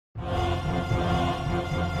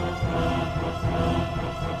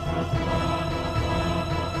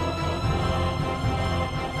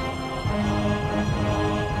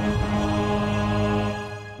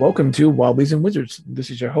Welcome to Wobblies and Wizards. This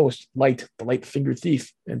is your host, Light, the Light Finger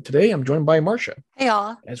Thief. And today I'm joined by Marcia, Hey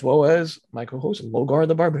y'all. as well as my co-host, Logar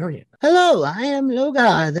the Barbarian. Hello, I am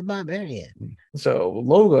Logar the Barbarian. So,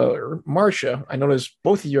 Logar, Marcia, I noticed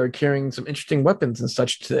both of you are carrying some interesting weapons and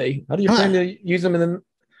such today. How do you plan to use them in the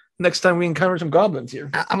next time we encounter some goblins here?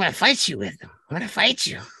 I'm going to fight you with them. I'm going to fight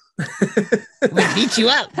you. I'm going to beat you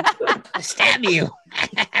up. I'll stab you.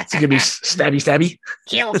 It's going to be stabby.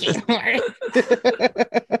 Kill. I'm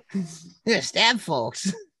going to stab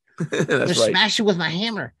folks. That's right. Smash you with my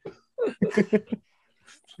hammer.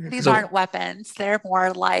 These aren't weapons. They're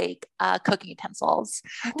more like cooking utensils.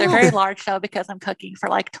 They're very large though because I'm cooking for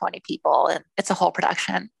like 20 people and it's a whole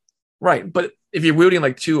production. Right, but if you're wielding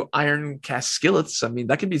like two iron cast skillets, I mean,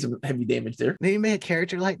 that could be some heavy damage there. Maybe you made a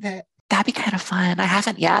character like that? That'd be kind of fun. I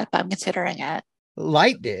haven't yet, but I'm considering it.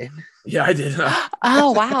 Light did. Yeah, I did.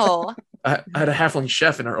 Oh, wow. I had a halfling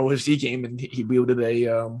chef in our OSD game, and he wielded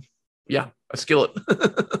a skillet.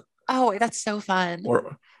 Oh, that's so fun.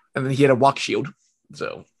 And then he had a walk shield.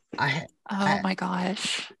 So oh my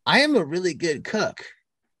gosh. I am a really good cook.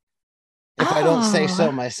 If I don't say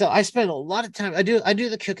so myself, I spend a lot of time. I do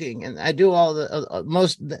the cooking, and I do all the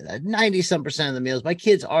most 90% of the meals. My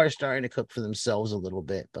kids are starting to cook for themselves a little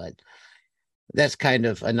bit, but that's kind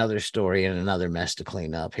of another story and another mess to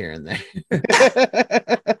clean up here and there.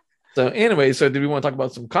 So anyway, do we want to talk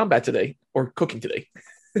about some combat today or cooking today?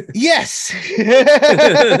 Yes.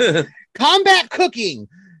 Combat cooking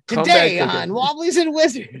today on Wobblies and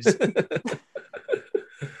Wizards.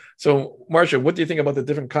 So, Marcia, what do you think about the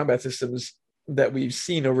different combat systems that we've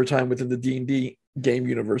seen over time within the D&D game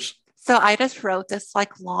universe? So I just wrote this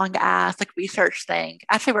like long ass like research thing.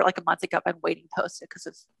 Actually, we're like a month ago. I'm waiting to post it because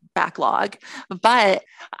it's backlog. But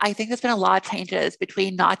I think there's been a lot of changes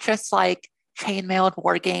between not just like chainmailed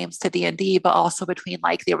war games to D&D, but also between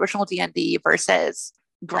like the original D&D versus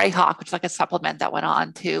Greyhawk, which is like a supplement that went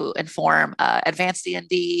on to inform Advanced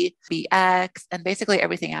D&D, BX, and basically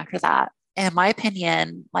everything after that. In my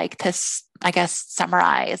opinion, like to, I guess,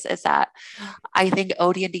 summarize is that I think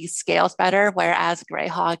OD&D scales better, whereas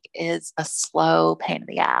Greyhawk is a slow pain in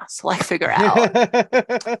the ass to like figure out.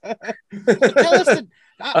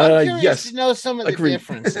 I'm curious to know some of the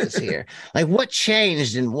differences here. Like what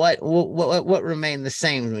changed and what remained the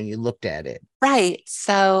same when you looked at it? Right.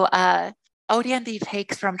 So OD&D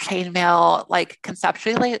takes from chainmail like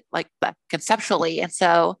conceptually, and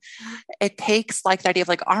so it takes like the idea of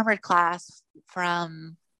like armored class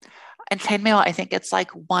from, and chainmail I think it's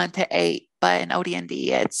like 1 to 8, but in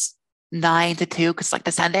OD&D it's 9 to 2 because like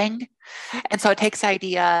descending, and so it takes the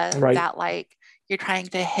idea that like you're trying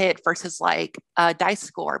to hit versus like a dice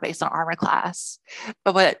score based on armor class.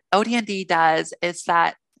 But what OD&D does is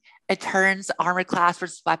that it turns armor class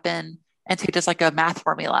versus weapon into just like a math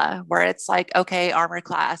formula where it's like, okay, armor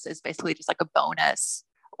class is basically just like a bonus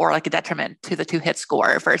or like a detriment to the 2-hit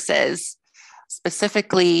score versus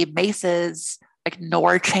specifically maces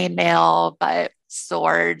ignore chainmail, but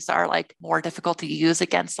swords are like more difficult to use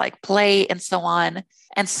against like plate and so on.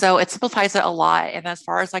 And so it simplifies it a lot. And as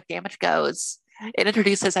far as like damage goes, it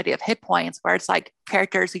introduces this idea of hit points where it's like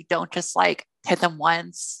characters you don't just like hit them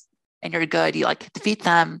once and you're good, you like defeat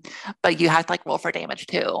them, but you have to like roll for damage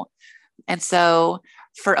too. And so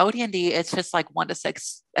for OD&D, it's just like 1 to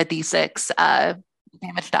 6, a D6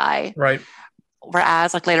 damage die. Right.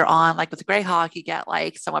 Whereas like later on, like with the Greyhawk, you get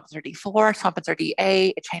like some weapons are D4, some weapons are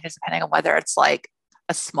D8. It changes depending on whether it's like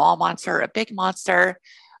a small monster or a big monster.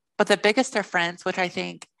 But the biggest difference, which I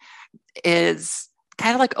think is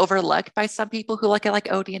kind of like overlooked by some people who look at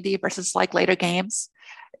like OD&D versus like later games,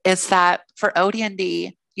 is that for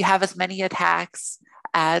OD&D, you have as many attacks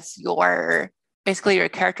as your basically your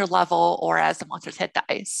character level or as the monster's hit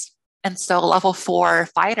dice. And so level 4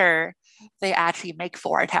 fighter, they actually make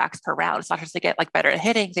 4 attacks per round. It's not just they get like better at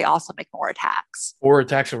hitting, they also make more attacks. 4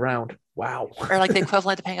 attacks a round. Wow. Or like the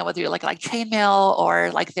equivalent depending on whether you're like chainmail or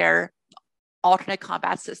like their alternate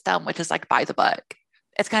combat system, which is like by the book.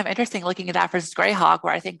 It's kind of interesting looking at that versus Greyhawk,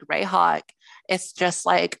 where I think Greyhawk is just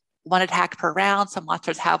like 1 attack per round. Some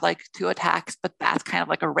monsters have like 2 attacks, but that's kind of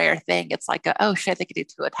like a rare thing. It's like, oh shit, they could do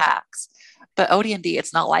 2 attacks. But OD&D,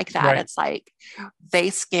 it's not like that. Right. It's like they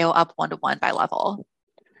scale up 1-to-1 by level.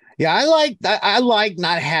 Yeah, I like that. I like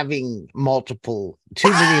not having too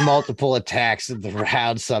many multiple attacks in the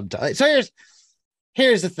round sometimes. So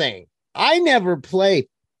here's the thing. I never played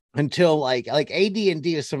until like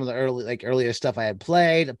AD&D was some of the earlier stuff I had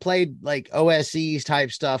played. I played like OSEs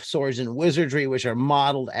type stuff, Swords and Wizardry, which are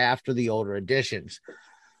modeled after the older editions.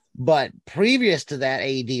 But previous to that,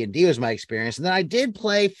 AD&D was my experience, and then I did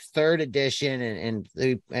play 3rd edition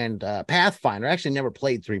and Pathfinder. I actually never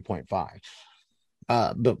played 3.5.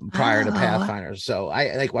 but prior to Pathfinder. So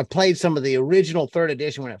I played some of the original third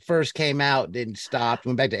edition when it first came out, then stopped,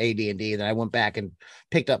 went back to AD&D, then I went back and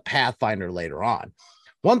picked up Pathfinder later on.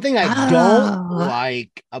 One thing I don't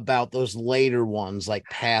like about those later ones like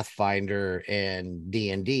Pathfinder and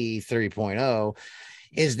D&D 3.0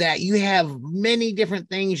 is that you have many different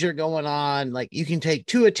things you're going on. Like you can take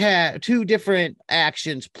two different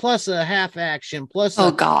actions plus a half action plus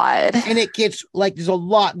God. And it gets like there's a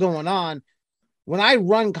lot going on. When I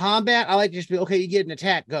run combat, I like to just be, okay, you get an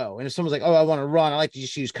attack, go. And if someone's like, oh, I want to run, I like to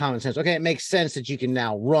just use common sense. Okay, it makes sense that you can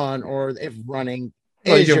now run, or if running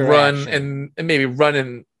you can run and maybe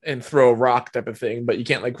run and throw a rock type of thing, but you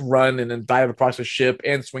can't like run and then dive across a ship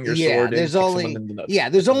and swing your sword. There's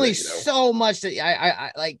only so much that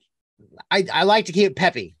I like. I like to keep it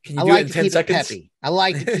peppy. Can you do it in 10 seconds? I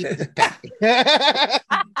like to keep it peppy.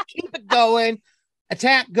 Keep it going.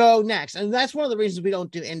 Attack, go, next. And that's one of the reasons we don't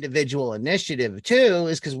do individual initiative too,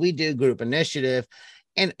 is because we do group initiative,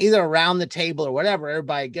 and either around the table or whatever,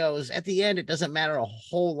 everybody goes. At the end, it doesn't matter a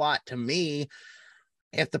whole lot to me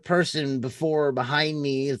if the person before or behind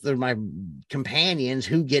me, if they're my companions,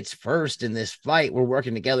 who gets first in this fight. We're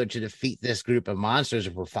working together to defeat this group of monsters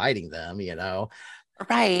if we're fighting them,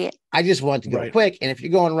 Right. I just want to go quick. And if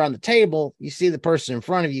you're going around the table, you see the person in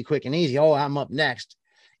front of you quick and easy. Oh, I'm up next.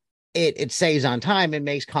 It saves on time and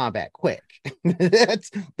makes combat quick.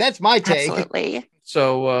 that's my take. Absolutely.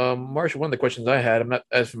 So, Marsha, one of the questions I had, I'm not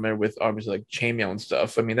as familiar with obviously like chainmail and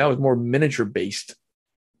stuff. I mean, that was more miniature based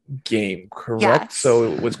game, correct? Yes.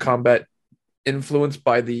 So was combat influenced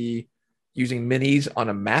by the using minis on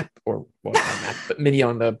a map, or well, not a map, but mini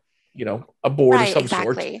on the a board of some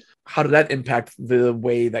sort? How did that impact the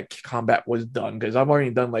way that combat was done? Because I've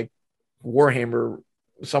already done like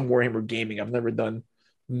some Warhammer gaming. I've never done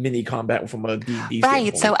mini combat from a D&D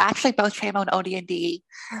right. So actually both chainmail and OD&D,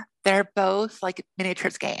 they're both like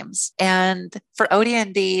miniatures games. And for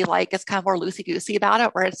OD&D, like it's kind of more loosey-goosey about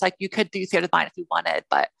it, where it's like you could do theater of the mind if you wanted,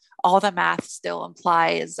 but all the math still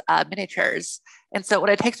implies miniatures. And so what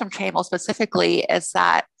it takes from chainmail specifically is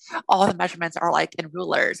that all the measurements are like in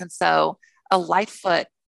rulers. And so a Lightfoot,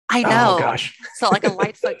 I know. Oh gosh. So like a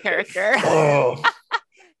Lightfoot character,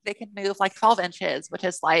 they can move like 12 inches, which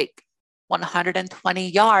is like 120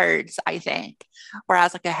 yards, I think.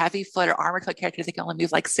 Whereas like a heavy foot or armored foot character, they can only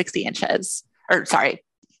move like 60 inches, or sorry,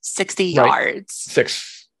 60 yards.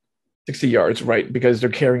 60 yards, right? Because they're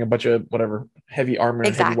carrying a bunch of whatever heavy armor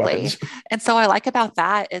and heavy weapons. And so I like about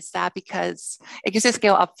that is that because it gives you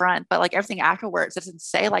scale up front, but like everything afterwards, it doesn't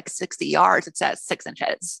say like 60 yards, it says 6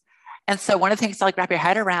 inches. And so one of the things to like wrap your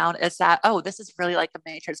head around is that, oh, this is really like a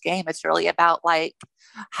miniatures game. It's really about like,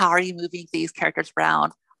 how are you moving these characters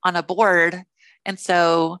around on a board? And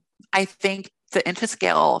so I think the inch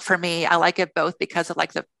scale for me, I like it both because of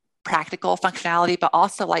like the practical functionality, but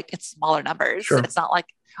also like it's smaller numbers. Sure. It's not like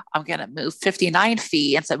I'm going to move 59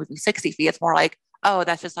 feet instead of moving 60 feet. It's more like, oh,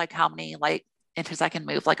 that's just like how many like inches I can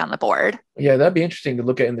move like on the board. Yeah, that'd be interesting to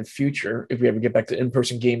look at in the future if we ever get back to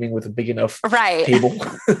in-person gaming with a big enough table.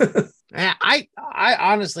 I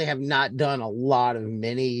honestly have not done a lot of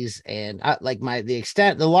minis, and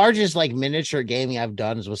the largest like miniature gaming I've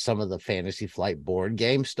done is with some of the Fantasy Flight board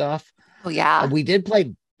game stuff. Oh yeah, we did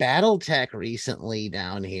play BattleTech recently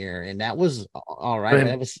down here, and that was all right.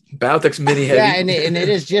 That was BattleTech's mini heavy. Yeah, and it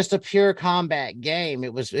is just a pure combat game.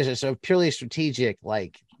 It's a purely strategic,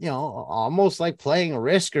 like almost like playing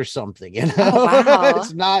Risk or something. Oh, wow.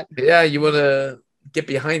 It's not. Yeah, you want to get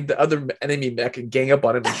behind the other enemy mech and gang up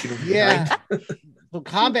on him and shoot him. Yeah. Well,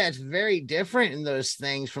 combat's very different in those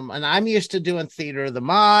things and I'm used to doing theater of the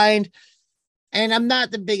mind, and I'm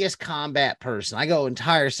not the biggest combat person. I go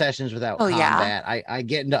entire sessions without combat. Yeah. I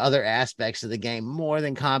get into other aspects of the game more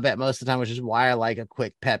than combat most of the time, which is why I like a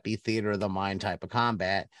quick, peppy theater of the mind type of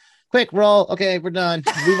combat. Quick roll. Okay, we're done.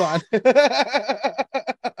 Move on.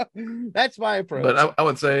 That's my approach. But I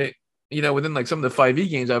would say, within like some of the 5e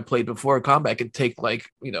games I've played before, combat can take like,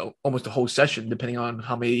 almost a whole session, depending on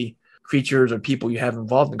how many creatures or people you have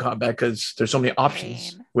involved in combat, because there's so many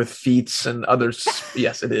options with feats and others.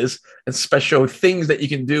 Yes, it is. And special things that you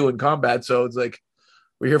can do in combat. So it's like,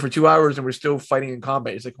 we're here for 2 hours and we're still fighting in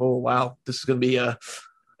combat. It's like, oh, wow, this is going to be a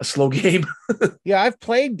slow game. Yeah, I've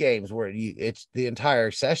played games where it's the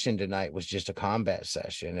entire session tonight was just a combat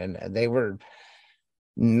session, and they were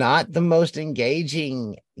not the most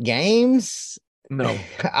engaging games. No.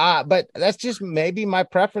 But that's just maybe my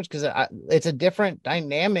preference, because it's a different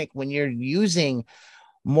dynamic when you're using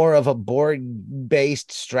more of a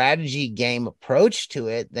board-based strategy game approach to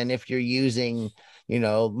it than if you're using,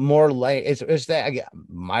 more like is that,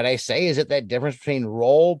 might I say, is it that difference between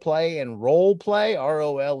role play and role play,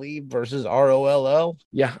 ROLE versus ROLL?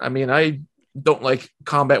 Yeah, I mean, I don't like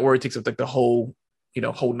combat where it takes up like the whole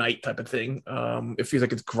night type of thing. It feels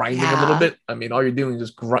like it's grinding a little bit. I mean, all you're doing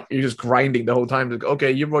is you're just grinding the whole time. Like,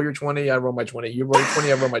 okay, you roll your 20, I roll my 20. You roll your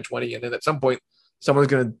 20, I roll my 20. And then at some point, someone's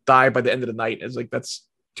gonna die by the end of the night. It's like that's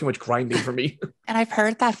too much grinding for me. And I've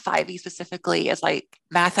heard that 5e specifically is like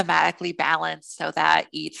mathematically balanced so that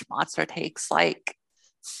each monster takes like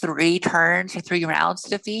 3 turns or 3 rounds to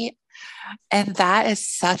defeat. And that is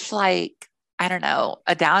such like, I don't know,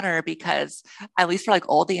 a downer, because at least for like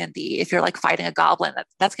old D&D, if you're like fighting a goblin,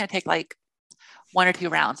 that's going to take like 1 or 2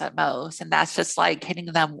 rounds at most. And that's just like hitting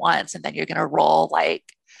them once. And then you're going to roll like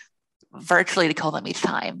virtually to kill them each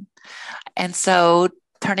time. And so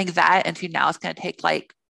turning that into now it's going to take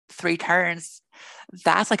like 3 turns,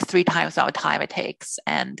 that's like 3 times the amount of time it takes.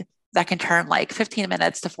 And that can turn like 15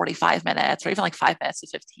 minutes to 45 minutes, or even like 5 minutes to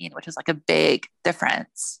 15, which is like a big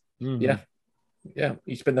difference. Mm-hmm. Yeah.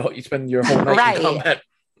 You spend your whole night in combat,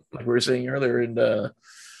 like we were saying earlier. And I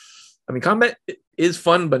mean, combat is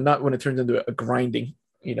fun, but not when it turns into a grinding.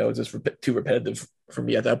 It's just too repetitive for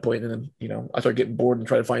me at that point. And then, I start getting bored and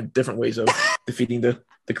try to find different ways of defeating the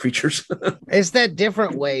creatures. It's that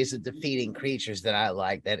different ways of defeating creatures that I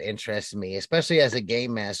like, that interests me, especially as a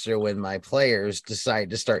game master, when my players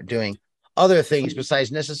decide to start doing other things besides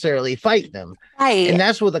necessarily fight them. Right. And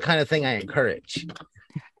that's what the kind of thing I encourage.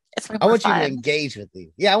 I want you to engage with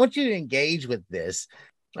these. Yeah, I want you to engage with this.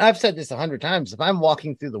 I've said this 100 times. If I'm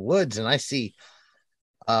walking through the woods and I see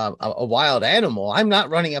a wild animal, I'm not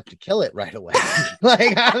running up to kill it right away.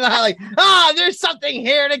 Like, I'm not like, there's something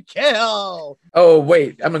here to kill. Oh,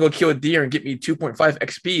 wait, I'm gonna go kill a deer and get me 2.5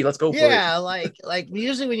 XP. Let's go for it. Yeah, like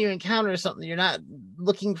usually when you encounter something, you're not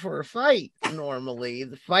looking for a fight normally.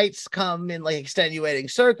 The fights come in like extenuating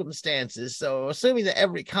circumstances. So assuming that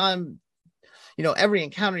every encounter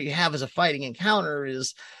you have as a fighting encounter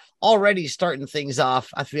is already starting things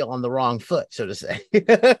off, I feel, on the wrong foot, so to say.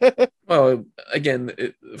 Well,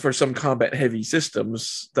 again, for some combat heavy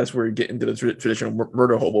systems, that's where you get into the traditional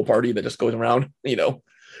murder hobo party that just goes around,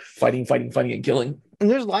 fighting and killing. And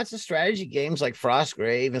there's lots of strategy games like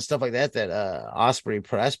Frostgrave and stuff like that Osprey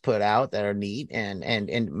Press put out that are neat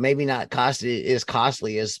and maybe not as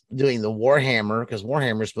costly as doing the Warhammer, because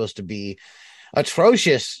Warhammer is supposed to be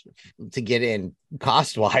atrocious to get in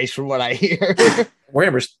cost-wise, from what I hear.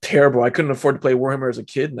 Warhammer's terrible. I couldn't afford to play Warhammer as a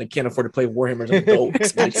kid, and I can't afford to play Warhammer as an adult.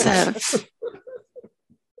 Expensive.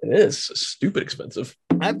 It is stupid expensive.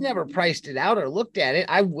 I've never priced it out or looked at it.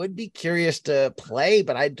 I would be curious to play,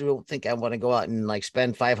 but I don't think I want to go out and like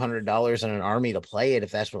spend $500 on an army to play it,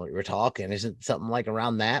 if that's what we're talking. Isn't something like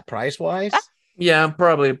around that price-wise? Yeah,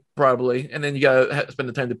 probably. And then you gotta spend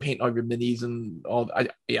the time to paint all your minis and all. I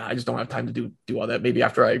just don't have time to do all that. Maybe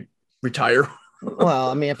after I retire. Well,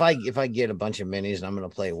 I mean, if I get a bunch of minis and I'm going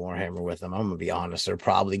to play Warhammer with them, I'm going to be honest, they're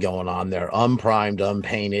probably going on there unprimed,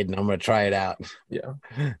 unpainted, and I'm going to try it out. Yeah.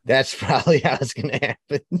 That's probably how it's going to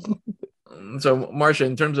happen. So, Marcia,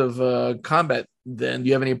 in terms of combat, then, do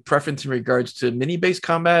you have any preference in regards to mini-based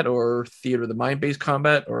combat or theater of the mind-based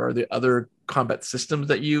combat, or are there other combat systems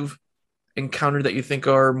that you've encountered that you think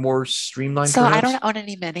are more streamlined? So perhaps? I don't own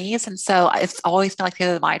any minis, and so it's always been like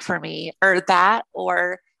theater of the mind for me, or that,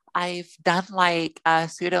 or I've done like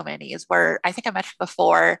pseudo minis where I think I mentioned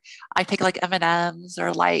before, I take like M&Ms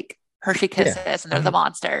or like Hershey Kisses and they're the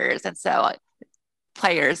monsters. And so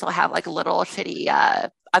players will have like a little shitty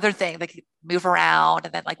other thing they can move around.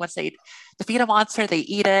 And then like once they defeat a monster, they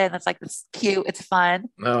eat it. And it's like, it's cute. It's fun.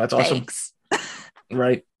 Oh, that's awesome.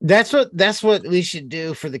 Right. That's what we should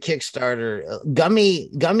do for the Kickstarter. Gummy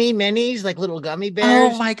minis, like little gummy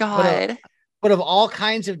bears. Oh my God. But of all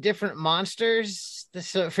kinds of different monsters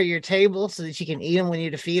for your table so that you can eat them when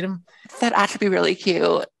you defeat them. That'd actually be really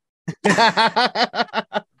cute.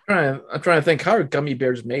 I'm trying to think, how are gummy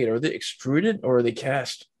bears made? Are they extruded or are they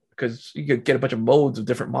cast? Because you could get a bunch of molds of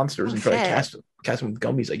different monsters and try to cast them with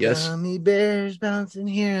gummies, I guess. Gummy bears bouncing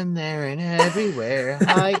here and there and everywhere.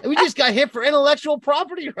 We just got hit for intellectual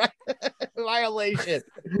property violation.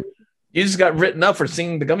 You just got written up for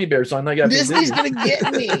singing the Gummy Bear song. Disney's going to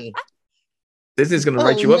get me. Disney's going to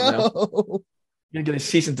write you up now. You're going to get a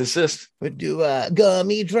cease and desist. We do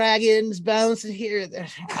gummy dragons bouncing here. There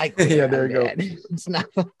you go. It's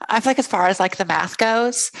not fun. I feel like as far as like the math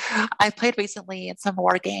goes, I've played recently in some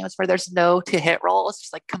war games where there's no 2-hit rolls,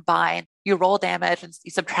 just like combine. You roll damage and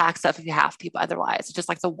you subtract stuff if you have to, but otherwise it's just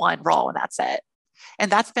like the one roll and that's it.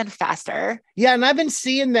 And that's been faster. Yeah, and I've been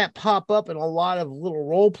seeing that pop up in a lot of little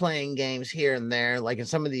role-playing games here and there, like in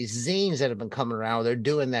some of these zines that have been coming around where they're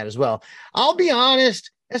doing that as well. I'll be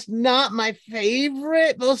honest, that's not my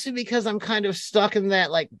favorite, mostly because I'm kind of stuck in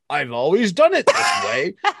that, like, I've always done it this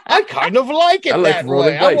way. I kind of like it that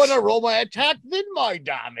way. I want to roll my attack, then my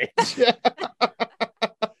damage.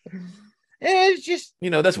 And it's just,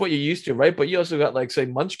 that's what you're used to, right? But you also got, like, say,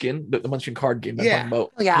 Munchkin, the Munchkin card game. Yeah.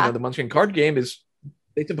 About. Yeah. The Munchkin card game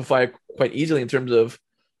they simplify it quite easily in terms of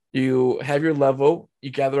you have your level,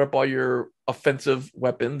 you gather up all your offensive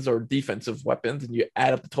weapons or defensive weapons, and you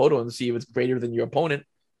add up the total and see if it's greater than your opponent.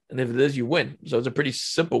 And if it is, you win. So it's a pretty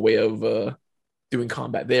simple way of doing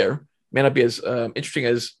combat there. May not be as interesting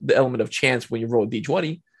as the element of chance when you roll a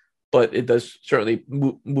d20, but it does certainly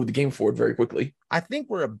move the game forward very quickly. I think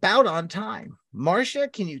we're about on time. Marcia,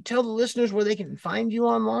 can you tell the listeners where they can find you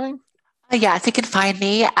online? Yes, you can find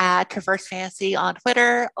me at Traverse Fantasy on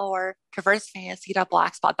Twitter or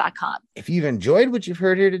traversefantasy.blogspot.com. If you've enjoyed what you've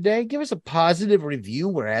heard here today, give us a positive review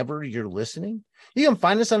wherever you're listening. You can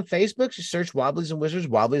find us on Facebook. Just search Wobblies and Wizards.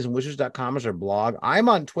 Wobbliesandwizards.com is our blog. I'm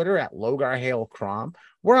on Twitter at LogarHaleCrom.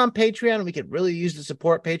 We're on Patreon, and we could really use the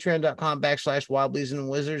support. Patreon.com/Wobblies and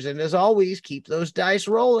Wizards. And as always, keep those dice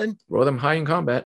rolling. Roll them high in combat.